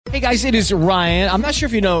Hey guys, it is Ryan. I'm not sure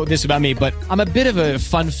if you know this about me, but I'm a bit of a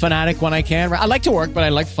fun fanatic when I can. I like to work, but I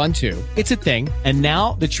like fun too. It's a thing. And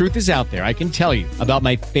now the truth is out there. I can tell you about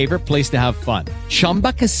my favorite place to have fun.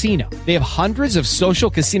 Chumba Casino. They have hundreds of social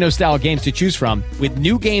casino style games to choose from with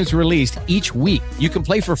new games released each week. You can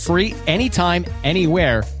play for free anytime,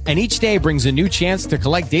 anywhere. And each day brings a new chance to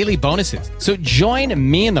collect daily bonuses. So join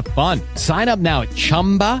me in the fun. Sign up now at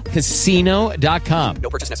ChumbaCasino.com. No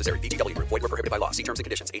purchase necessary. VGW. Void where prohibited by law. See terms and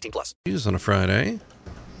conditions. 18+. On a Friday.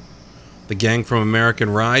 The gang from American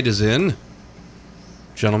Ride is in.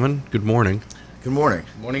 Gentlemen, good morning. Good morning.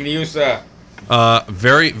 Good morning to you, sir.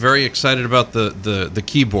 Very, very excited about the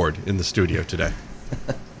keyboard in the studio today.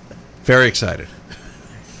 Very excited.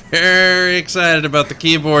 Very excited about the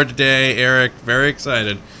keyboard today, Eric. Very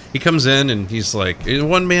excited. He comes in and he's like a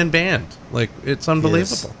one-man band. Like, it's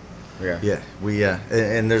unbelievable. Yeah. We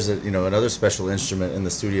and there's another special instrument in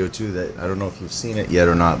the studio too that I don't know if you've seen it yet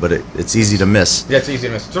or not, but it's easy to miss. Yeah, it's easy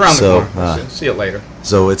to miss. It's around the corner. We'll see it later.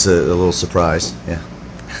 So it's a little surprise. Yeah.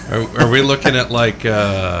 Are we looking at like?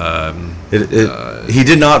 He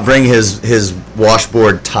did not bring his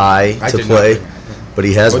washboard tie to play, but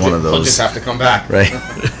he has one of those. He'll just have to come back. Right.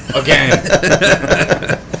 Again.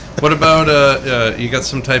 What about you got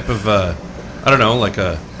some type of I don't know, like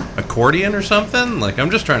a accordion or something? Like,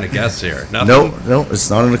 I'm just trying to guess here. No,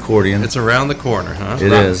 it's not an accordion. It's around the corner, huh?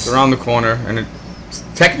 It's around the corner, and it's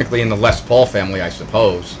technically in the Les Paul family, I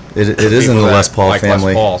suppose. It is in the Les Paul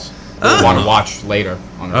family. Les Pauls. Want to watch later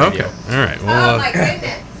on the video. Okay, all right. Well, Oh my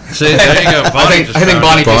goodness. See, there you go. I think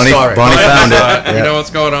Bonnie just saw it. Bonnie found it. You know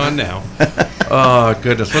what's going on now. Oh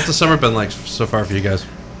goodness, what's the summer been like so far for you guys?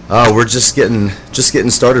 We're just getting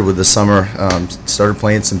started with the summer. Started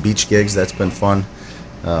playing some beach gigs. That's been fun.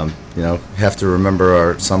 Have to remember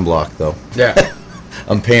our sunblock though. Yeah.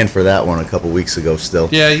 I'm paying for that one a couple weeks ago still.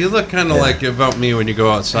 Yeah, you look kind of like about me when you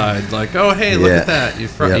go outside. Like, oh hey, look at that.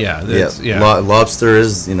 Lobster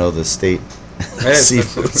is the state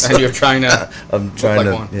seafood. And you're trying to. I'm trying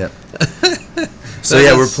to. One. Yeah. So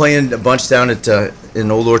we're playing a bunch down at in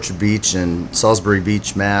Old Orchard Beach and Salisbury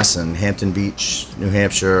Beach, Mass, and Hampton Beach, New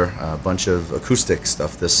Hampshire. A bunch of acoustic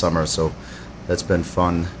stuff this summer. So that's been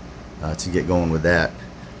fun to get going with that.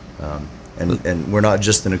 And we're not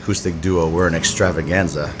just an acoustic duo; we're an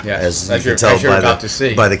extravaganza, as you can tell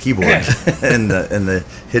by the keyboard and the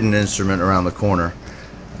hidden instrument around the corner.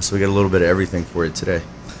 So we got a little bit of everything for you today.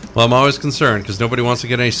 Well, I'm always concerned because nobody wants to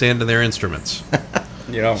get any sand in their instruments.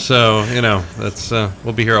 So that's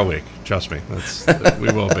we'll be here all week. Trust me,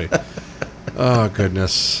 we will be. Oh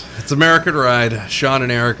goodness, it's American Ride. Sean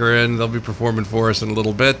and Eric are in. They'll be performing for us in a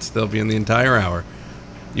little bit. They'll be in the entire hour.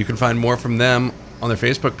 You can find more from them on their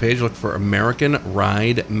Facebook page. Look for American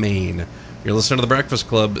Ride Maine. You're listening to The Breakfast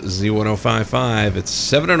Club, Z1055. It's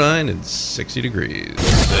 7:09 and 60 degrees.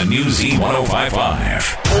 The new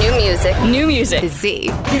Z1055. New music. Z.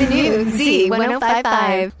 The new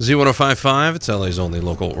Z1055. Z1055, it's LA's only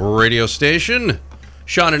local radio station.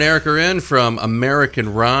 Sean and Eric are in from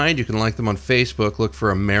American Ride. You can like them on Facebook. Look for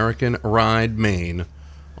American Ride Maine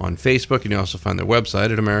on Facebook. And you also find their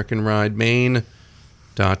website at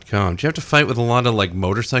AmericanRideMaine.com. Do you have to fight with a lot of like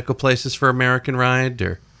motorcycle places for American Ride,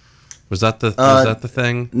 or was that the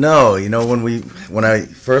thing? No, when I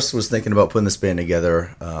first was thinking about putting this band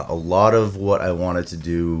together, a lot of what I wanted to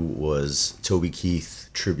do was Toby Keith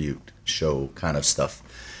tribute show kind of stuff,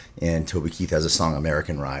 and Toby Keith has a song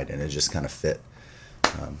American Ride, and it just kind of fit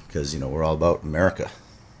because we're all about America.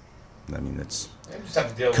 I mean, it's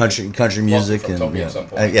country music, and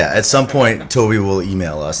at some point Toby will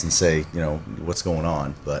email us and say, what's going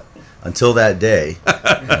on. But until that day,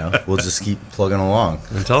 we'll just keep plugging along.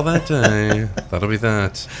 Until that day, that'll be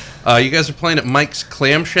that. You guys are playing at Mike's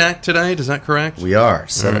Clam Shack tonight. Is that correct? We are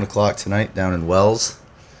 7 o'clock tonight down in Wells.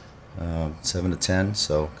 7 to 10.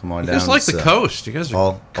 So come on down. You guys like the coast. You guys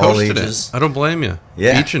are all ages. I don't blame you.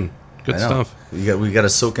 Yeah, beaching. Good stuff. We got to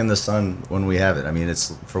soak in the sun when we have it. I mean,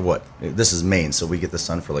 it's for what? This is Maine, so we get the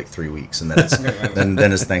sun for like 3 weeks, and then it's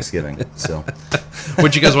then it's Thanksgiving. So,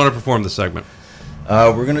 would you guys want to perform this segment?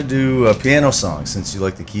 We're gonna do a piano song since you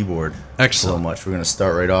like the keyboard so much. We're gonna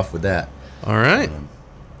start right off with that. All right.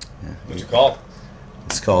 What's it called?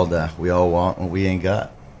 It's called "We All Want What We Ain't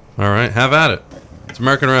Got." All right, have at it. It's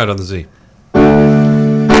American Ride on the Z.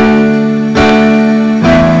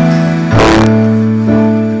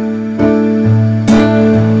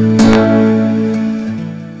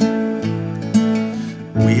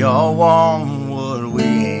 We all want what we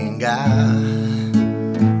ain't got.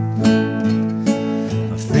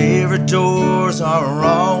 Our favorite doors are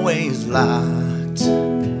always locked.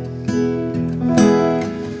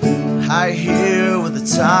 High here with a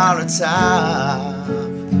taller top.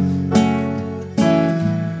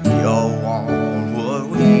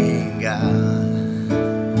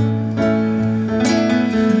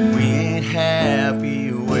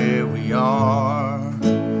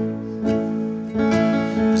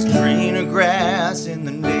 greener grass in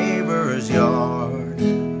the neighbor's yard,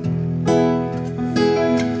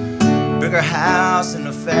 bigger house and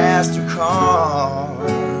a faster car.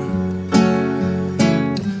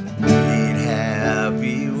 We ain't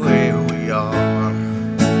happy where we are.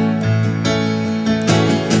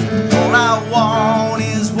 All I want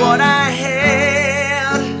is what I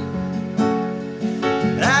had,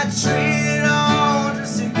 and I traded all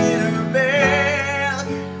just to get her back.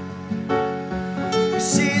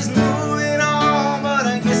 She's moving on, but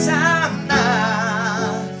I guess I'm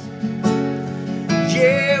not.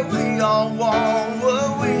 Yeah, we all want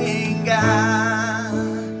what we ain't got.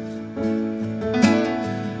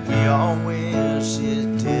 We all wish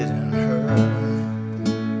it didn't hurt.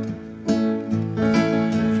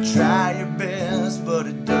 You try your best, but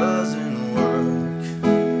it doesn't work.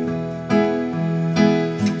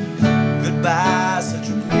 Goodbye, such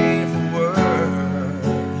a painful word.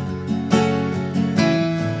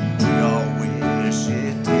 We all wish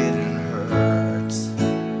it didn't hurt.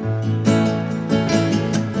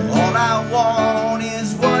 All I want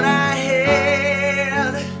is what I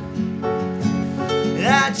had, and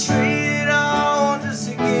I traded all just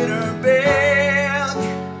to get her back.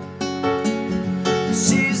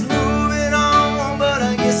 She's moving on, but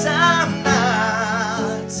I guess I'm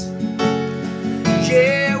not.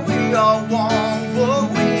 Yeah, we all want what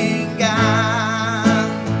we ain't got.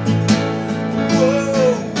 Whoa,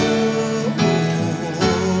 whoa, whoa.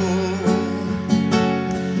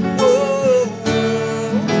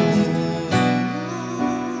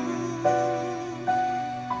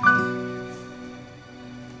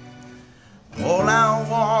 All I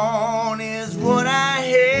want is what I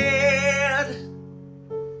had,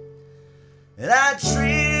 and I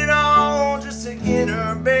traded all just to get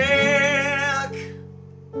her back.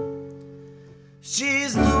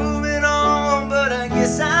 She's moving on, but I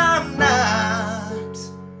guess I'm not.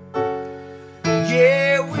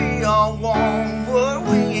 Yeah, we all want what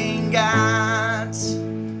we ain't got.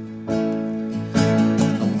 I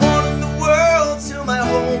wanted the world till my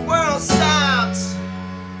whole world stopped.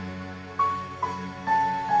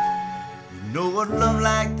 You know what love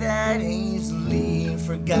like that ain't easily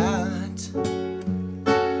forgot.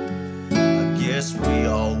 I guess we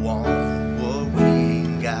all want what we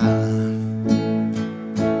ain't got.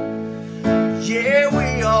 Yeah,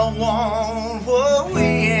 we all want what we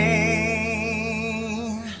ain't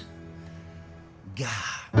got.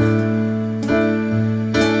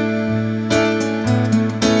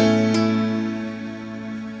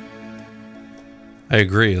 I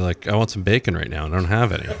agree. Like, I want some bacon right now, and I don't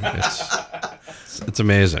have any. It's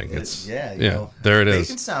amazing. It's Yeah, you yeah. know, There it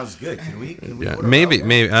bacon is. sounds good. Can we Yeah, order maybe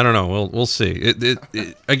out? I don't know. We'll see.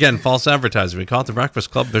 It again, false advertising. We call it the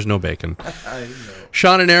Breakfast Club. There's no bacon.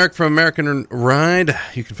 Sean and Eric from American Ride.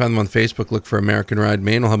 You can find them on Facebook. Look for American Ride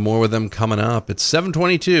Maine. We'll have more with them coming up. It's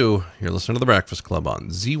 7:22. You're listening to the Breakfast Club on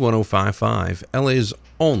Z1055, LA's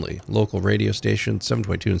only local radio station.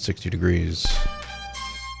 722 and 60 degrees.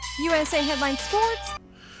 USA Headline Sports.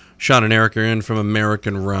 Sean and Eric are in from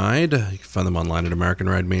American Ride. You can find them online at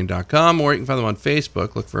AmericanRideMaine.com, or you can find them on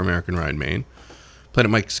Facebook. Look for American Ride Maine. Played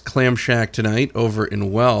at Mike's Clam Shack tonight over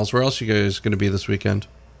in Wells. Where else are you guys going to be this weekend?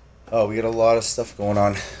 Oh, we got a lot of stuff going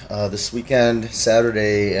on this weekend.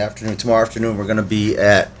 Saturday afternoon, tomorrow afternoon, we're going to be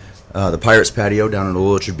at the Pirates Patio down in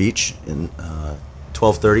Old Orchard Beach in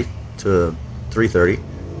 12:30 to 3:30,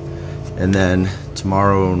 and then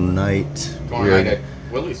tomorrow night At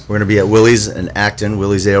Willie's. we're going to be at Willie's in Acton,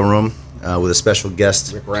 Willie's Ale Room, with a special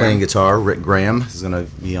guest Rick Graham. playing guitar. Rick Graham is going to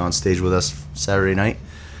be on stage with us Saturday night,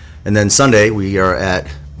 and then Sunday we are at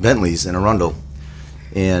Bentley's in Arundel.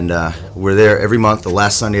 And we're there every month, the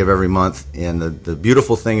last Sunday of every month. And the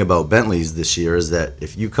beautiful thing about Bentley's this year is that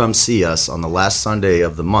if you come see us on the last Sunday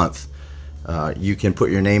of the month, you can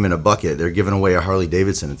put your name in a bucket. They're giving away a Harley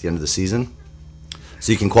Davidson at the end of the season.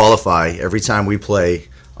 So you can qualify. Every time we play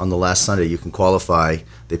on the last Sunday, you can qualify.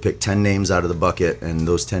 They pick 10 names out of the bucket, and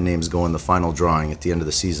those 10 names go in the final drawing at the end of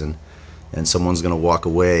the season. And someone's going to walk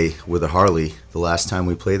away with a Harley the last time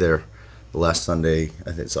we play there. The last Sunday,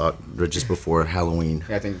 I think it's just before Halloween.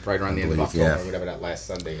 Yeah, I think right around the end of believe, October, yeah. or whatever that last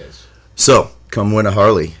Sunday is. So come win a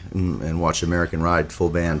Harley and watch American Ride full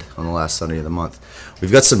band on the last Sunday of the month.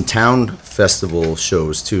 We've got some town festival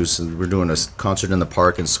shows too. So we're doing a concert in the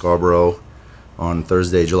park in Scarborough on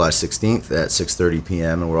Thursday, July 16th at 6:30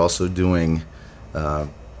 p.m. And we're also doing,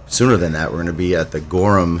 sooner than that, we're going to be at the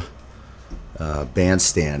Gorham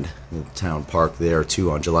bandstand in the town park there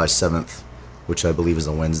too on July 7th, which I believe is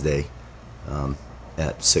a Wednesday.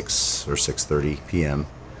 At 6 or 6:30 p.m.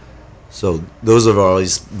 So those have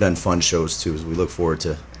always been fun shows too. As we look forward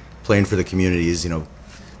to playing for the communities, you know,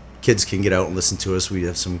 kids can get out and listen to us. We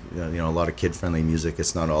have some, a lot of kid-friendly music.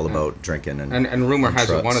 It's not all about drinking and rumor has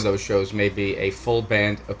it trucks. one of those shows may be a full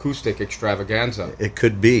band acoustic extravaganza. It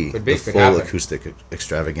could be. Could be. The full acoustic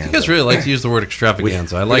extravaganza. You guys really like to use the word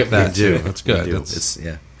extravaganza. I like that. We do. Too. That's good. We do.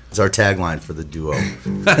 It's our tagline for the duo.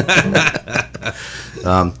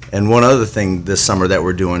 And one other thing this summer that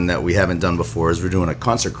we're doing that we haven't done before is we're doing a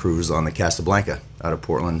concert cruise on the Casablanca out of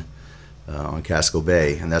Portland on Casco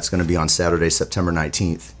Bay, and that's going to be on Saturday, September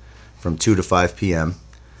 19th from 2 to 5 p.m.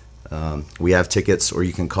 We have tickets, or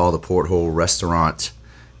you can call the Porthole Restaurant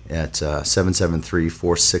at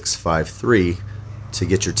 773-4653 to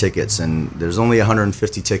get your tickets. And there's only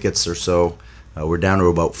 150 tickets or so. We're down to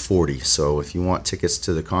about 40, so if you want tickets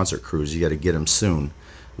to the concert cruise, you got to get them soon.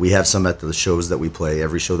 We have some at the shows that we play.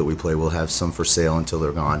 Every show that we play, we'll have some for sale until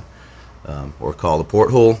they're gone. Or call the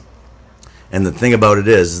Porthole. And the thing about it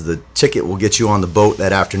is, the ticket will get you on the boat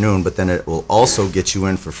that afternoon, but then it will also get you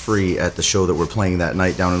in for free at the show that we're playing that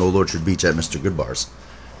night down in Old Orchard Beach at Mr. Goodbar's.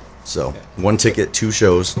 So, one ticket, 2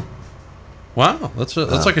 shows. Wow, that's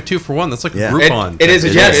like a 2-for-1. That's like a Yeah. Groupon. It is.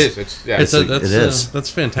 It Yeah, is. it is. Yeah. It is. It That's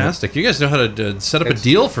fantastic. You guys know how to set up a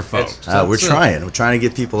deal for folks. We're trying. We're trying to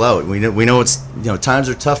get people out. We know it's times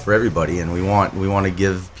are tough for everybody, and we want to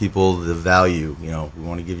give people the value. We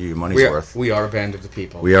want to give you your money's worth. We are a band of the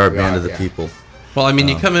people. We are a band of the people. Well, I mean,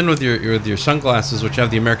 you come in with your sunglasses, which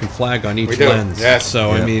have the American flag on each We do. lens. Yes.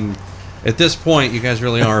 So Yeah. I mean, at this point, you guys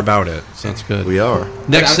really are about it. So that's good. We are.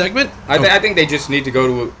 Next segment. I think they just need to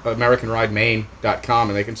go to AmericanRideMaine.com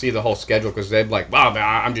and they can see the whole schedule because they're like, wow, man,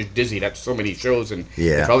 I'm just dizzy. That's so many shows, and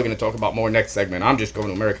they're probably going to talk about more next segment. I'm just going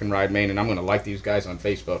to American Ride Maine, and I'm going to like these guys on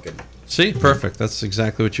Facebook. And See, perfect. That's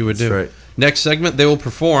exactly what you would do. That's right. Next segment, they will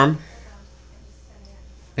perform.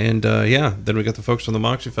 And, then we got the folks from the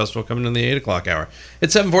Moxie Festival coming in the 8 o'clock hour.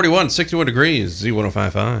 It's 7:41, 61 degrees,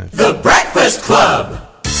 Z1055. The Breakfast Club.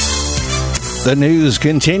 The news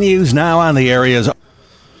continues now on the area's. A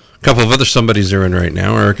couple of other somebodies are in right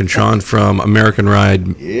now. Eric and Sean from American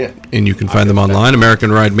Ride. Yeah. And you can find them online,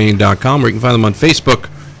 AmericanRideMaine.com, or you can find them on Facebook.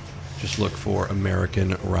 Just look for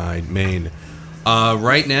American Ride Maine.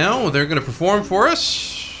 Right now, they're going to perform for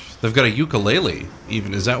us. They've got a ukulele,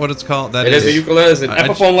 even. Is that what it's called? It is a ukulele. It's an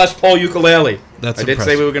Epiphone Les Paul ukulele. That's I did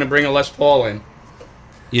say we were going to bring a Les Paul in.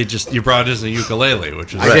 You brought it as a ukulele,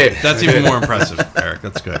 which is I did. That's even more impressive, Eric.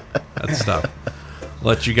 That's good. That's stuff.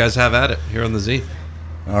 Let you guys have at it here on the Z.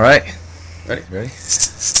 All right. Ready?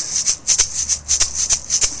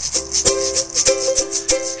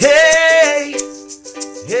 Hey,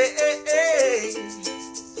 hey, hey,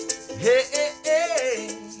 hey, hey,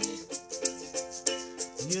 hey.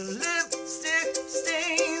 Your lipstick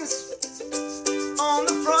stains on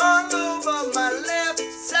the front lobe of my left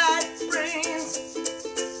side brains.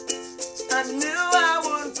 I knew I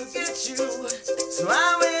wouldn't forget you, so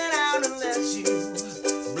I went out and let you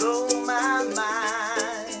blow my mind.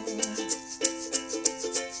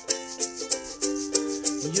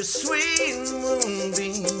 Your sweet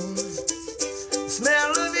moonbeam, the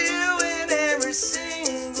smell of you in every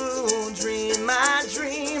single dream I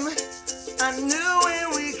dream. I knew when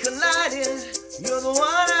we collided, you're the one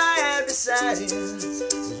I had decided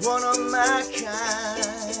was one of my kind.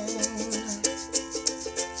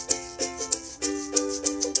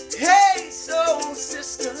 Hey, soul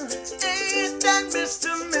sister, ain't that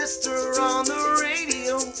Mr. on the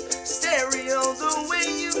radio, stereo, the way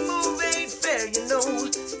you move ain't fair, you know.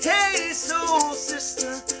 Hey, soul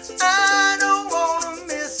sister, I don't wanna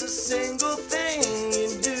miss a single thing you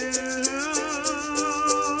do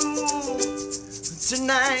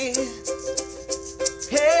tonight.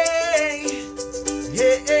 Hey,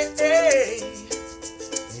 hey, hey, hey,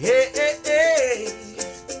 hey, hey, hey.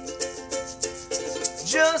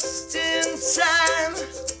 Just in time,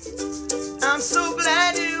 I'm so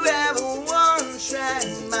glad you have a one-track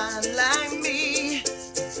mind like me.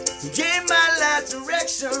 You gave my life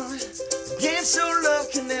direction, gave soul love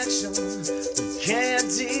connection, you can't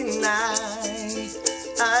deny.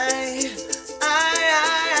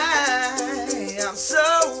 I'm so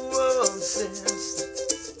obsessed.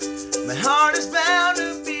 My heart is bound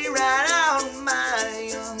to be right out of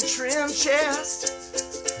my untrimmed chest.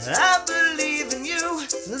 I believe in you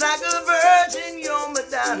like a virgin, you're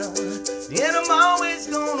Madonna, and I'm always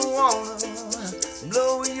gonna wanna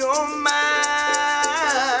blow your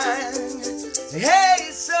mind. Hey,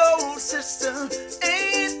 soul sister,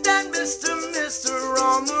 ain't that Mr.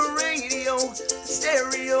 on the radio,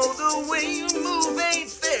 stereo, the way you move ain't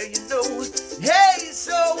fair, you know. Hey,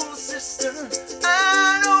 soul sister,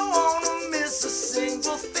 I don't wanna miss a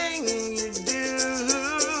single thing you do.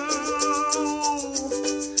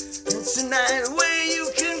 Tonight, where you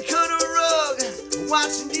can cut a rug,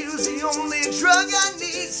 watching you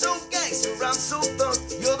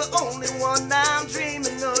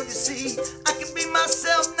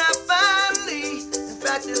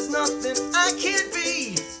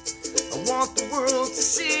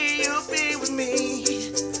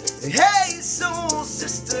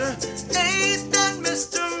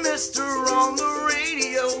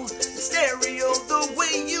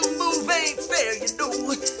yeah, you know.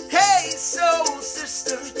 Hey, soul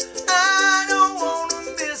sister, I don't wanna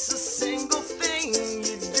miss a single thing you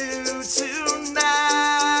do tonight.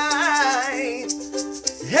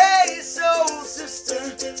 Hey, soul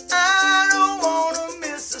sister, I don't wanna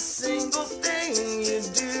miss a single thing you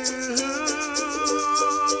do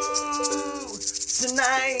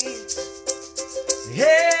tonight.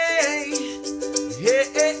 Hey, hey, hey,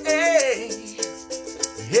 hey,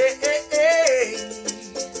 hey, hey, hey.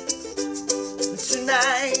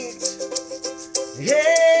 Tonight,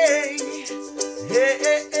 hey, hey, hey,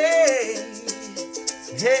 hey,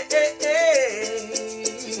 hey, hey,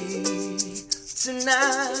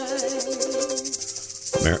 tonight.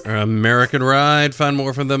 American Ride. Find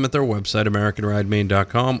more from them at their website,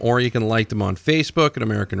 AmericanRideMaine.com, or you can like them on Facebook at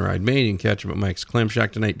American Ride Maine. You can catch them at Mike's Clam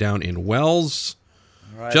Shack tonight down in Wells.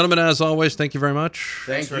 All right. Gentlemen, as always, thank you very much.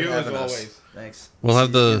 Thanks for having us. Always. Thanks. We'll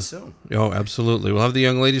have the soon. Oh, absolutely. We'll have the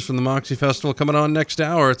young ladies from the Moxie Festival coming on next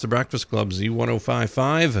hour. It's the Breakfast Club,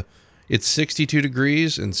 Z1055. It's 62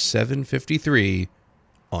 degrees and 7:53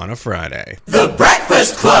 on a Friday. The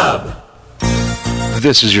Breakfast Club.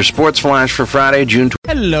 This is your Sports Flash for Friday, June 20th.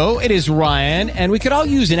 Hello, it is Ryan, and we could all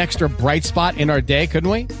use an extra bright spot in our day, couldn't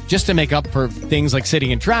we? Just to make up for things like sitting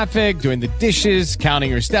in traffic, doing the dishes, counting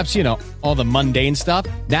your steps, you know, all the mundane stuff.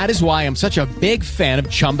 That is why I'm such a big fan of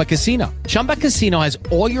Chumba Casino. Chumba Casino has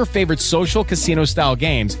all your favorite social casino-style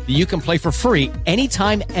games that you can play for free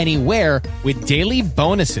anytime, anywhere with daily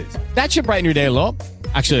bonuses. That should brighten your day a little.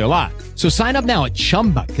 Actually, a lot. So sign up now at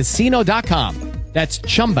ChumbaCasino.com. That's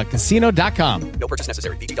ChumbaCasino.com. No purchase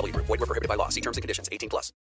necessary. VGW Group. Void where prohibited by law. See terms and conditions. 18+.